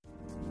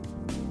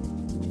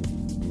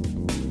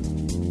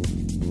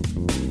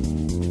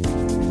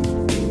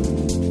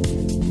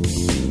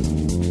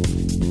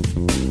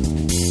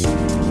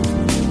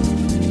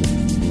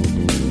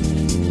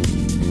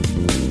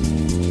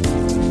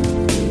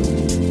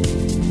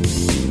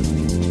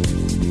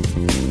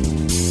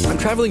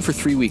traveling for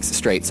 3 weeks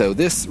straight, so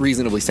this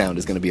reasonably sound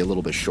is going to be a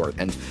little bit short,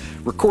 and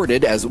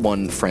recorded as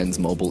one friend's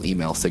mobile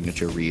email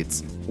signature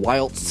reads,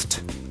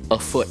 whilst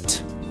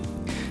afoot.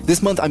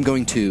 This month I'm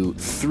going to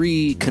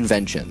 3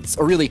 conventions,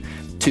 or really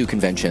 2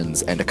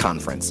 conventions and a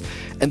conference,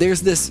 and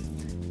there's this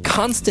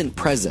constant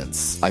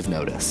presence I've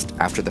noticed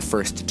after the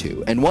first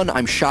 2, and one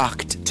I'm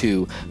shocked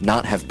to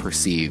not have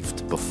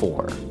perceived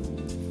before.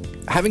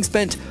 Having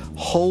spent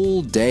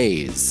whole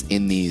days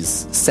in these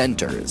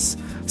centers,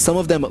 some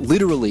of them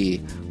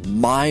literally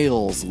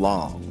miles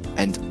long,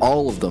 and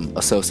all of them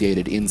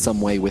associated in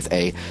some way with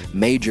a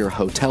major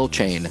hotel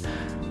chain,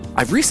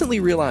 I've recently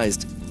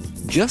realized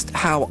just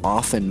how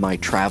often my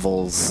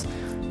travels,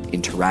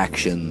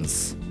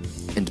 interactions,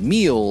 and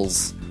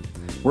meals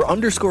were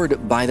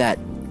underscored by that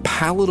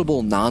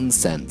palatable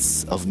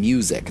nonsense of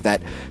music,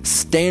 that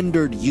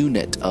standard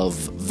unit of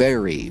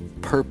very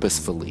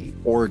purposefully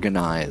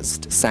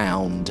organized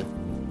sound.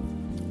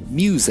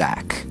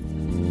 Muzak.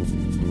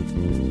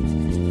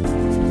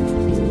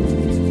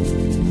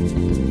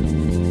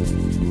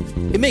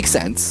 It makes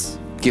sense,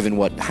 given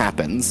what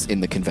happens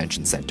in the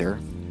convention center,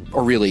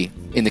 or really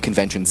in the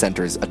convention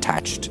center's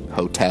attached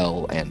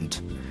hotel and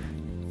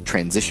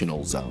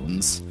transitional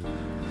zones.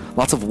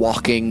 Lots of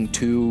walking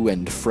to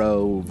and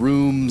fro,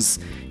 rooms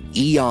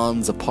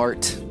eons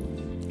apart,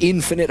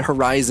 infinite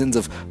horizons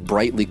of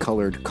brightly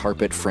colored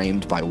carpet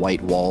framed by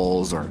white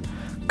walls or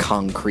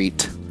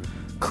concrete,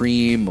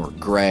 cream or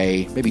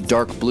gray, maybe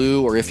dark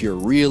blue, or if you're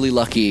really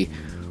lucky,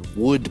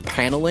 wood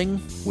paneling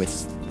with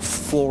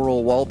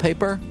floral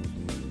wallpaper.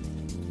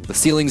 The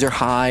ceilings are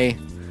high,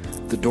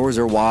 the doors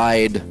are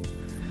wide,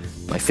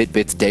 my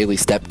Fitbit's daily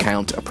step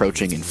count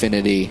approaching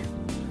infinity.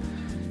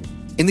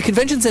 In the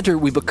convention center,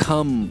 we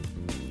become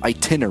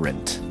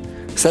itinerant,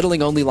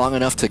 settling only long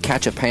enough to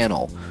catch a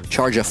panel,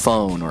 charge a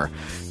phone, or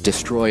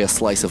destroy a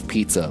slice of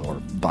pizza or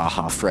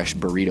Baja Fresh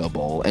burrito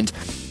bowl. And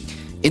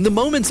in the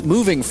moments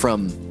moving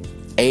from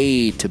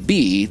A to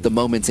B, the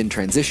moments in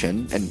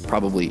transition, and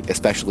probably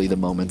especially the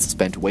moments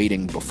spent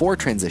waiting before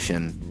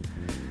transition,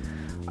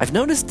 I've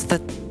noticed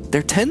that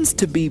there tends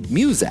to be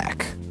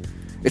Muzak.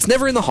 It's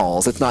never in the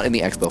halls, it's not in the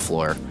expo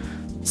floor.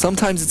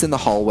 Sometimes it's in the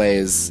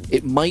hallways,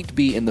 it might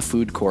be in the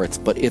food courts,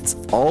 but it's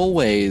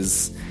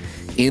always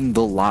in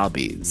the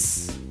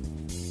lobbies.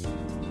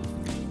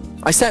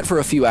 I sat for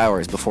a few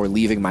hours before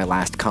leaving my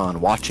last con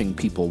watching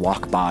people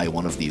walk by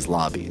one of these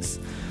lobbies.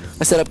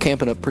 I set up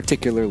camp in a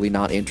particularly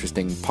not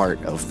interesting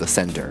part of the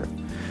center.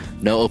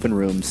 No open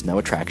rooms, no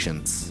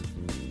attractions.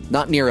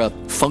 Not near a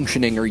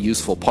functioning or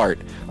useful part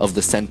of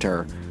the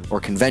center or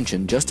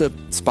convention, just a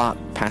spot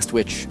past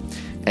which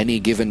any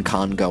given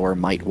con goer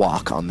might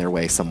walk on their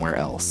way somewhere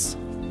else.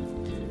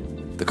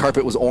 The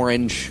carpet was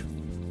orange,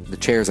 the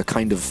chairs a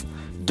kind of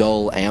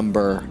dull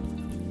amber,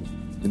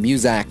 the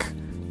Muzak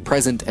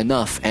present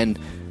enough, and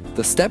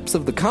the steps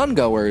of the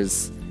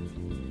con-goers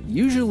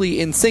usually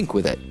in sync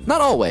with it.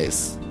 Not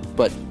always,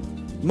 but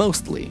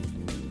mostly.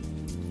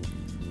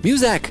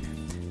 Muzak,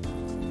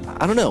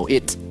 I don't know,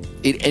 it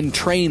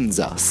entrains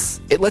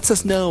us. It lets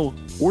us know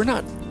we're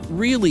not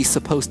really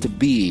supposed to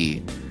be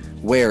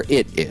where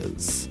it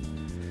is.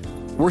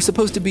 We're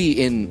supposed to be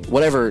in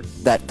whatever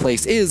that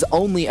place is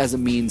only as a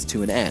means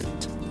to an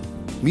end.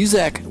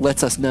 Muzak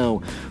lets us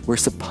know we're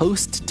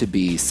supposed to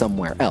be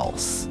somewhere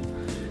else.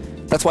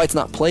 That's why it's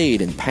not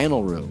played in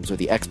panel rooms or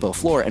the expo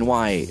floor, and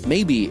why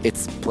maybe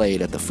it's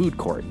played at the food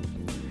court.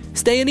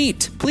 Stay and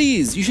eat,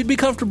 please, you should be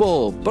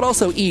comfortable, but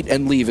also eat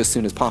and leave as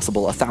soon as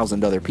possible.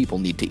 1,000 other people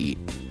need to eat.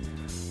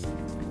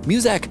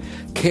 Muzak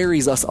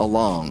carries us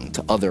along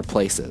to other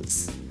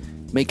places,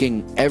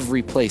 making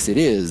every place it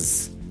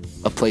is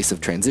a place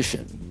of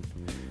transition.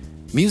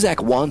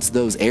 Muzak wants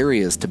those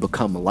areas to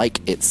become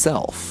like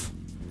itself.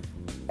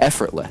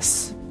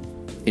 Effortless,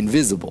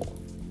 invisible,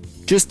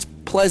 just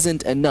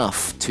pleasant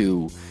enough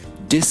to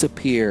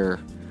disappear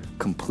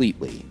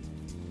completely.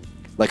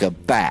 Like a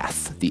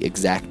bath, the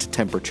exact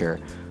temperature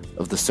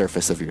of the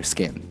surface of your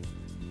skin.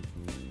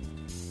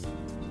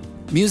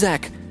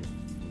 Muzak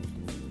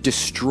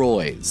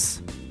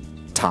destroys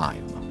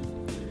time.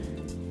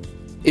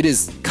 It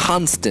is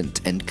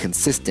constant and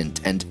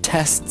consistent and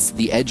tests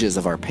the edges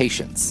of our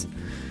patience,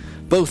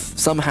 both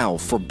somehow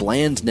for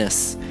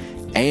blandness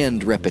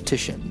and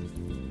repetition.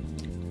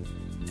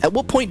 At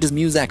what point does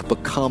Muzak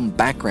become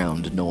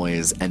background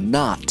noise and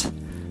not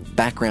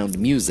background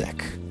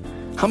music?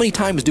 How many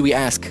times do we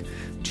ask,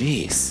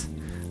 geez,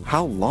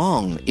 how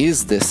long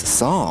is this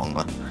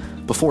song,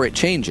 before it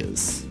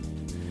changes?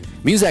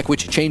 Muzak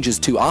which changes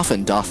too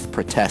often doth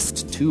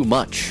protest too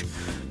much.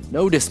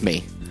 Notice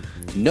me.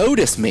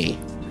 Notice me.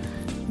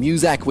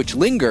 Muzak which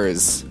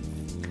lingers,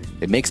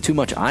 it makes too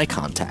much eye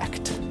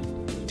contact.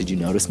 Did you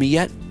notice me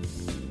yet?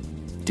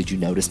 Did you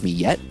notice me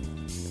yet?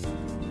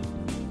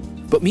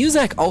 But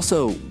Muzak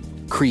also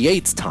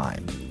creates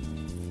time.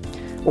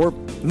 Or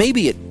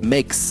maybe it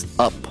makes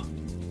up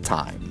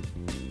time.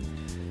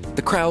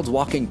 The crowds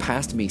walking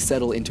past me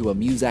settle into a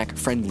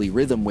Muzak-friendly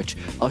rhythm which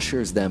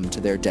ushers them to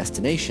their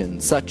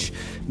destination, such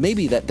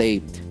maybe that they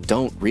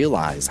don't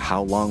realize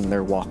how long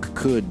their walk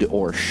could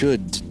or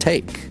should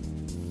take.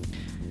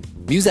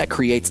 Muzak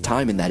creates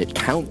time in that it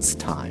counts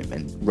time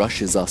and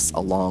rushes us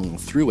along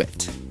through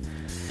it.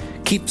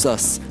 Keeps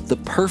us the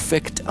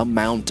perfect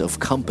amount of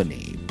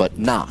company, but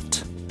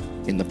not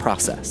in the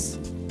process.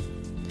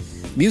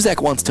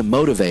 Muzak wants to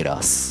motivate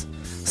us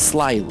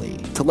slyly,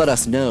 to let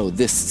us know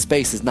this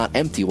space is not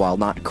empty while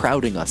not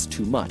crowding us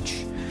too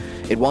much.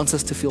 It wants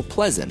us to feel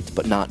pleasant,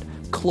 but not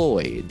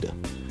cloyed.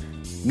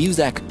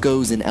 Muzak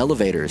goes in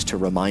elevators to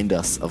remind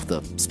us of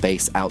the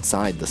space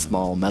outside the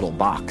small metal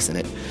box, and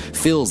it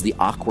fills the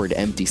awkward,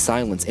 empty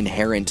silence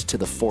inherent to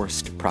the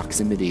forced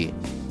proximity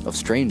of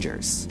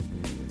strangers.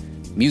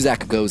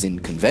 Muzak goes in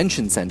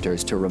convention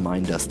centers to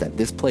remind us that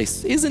this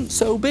place isn't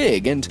so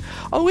big, and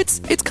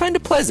it's kind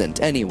of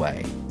pleasant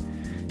anyway.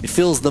 It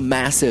fills the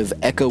massive,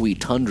 echoey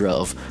tundra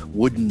of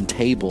wooden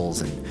tables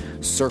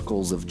and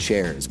circles of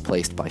chairs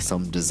placed by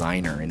some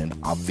designer in an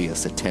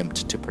obvious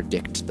attempt to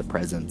predict the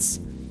presence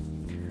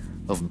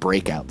of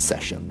breakout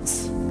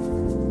sessions.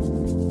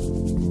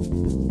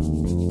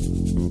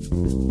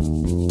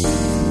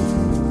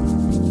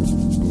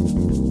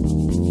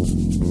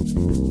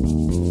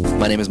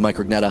 My name is Mike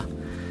Rugnetta,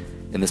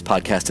 and this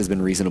podcast has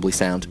been Reasonably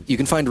Sound. You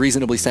can find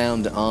Reasonably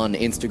Sound on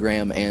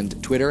Instagram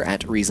and Twitter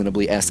at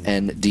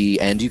ReasonablySND,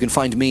 and you can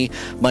find me,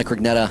 Mike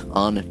Rugnetta,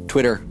 on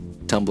Twitter,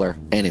 Tumblr,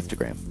 and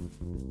Instagram.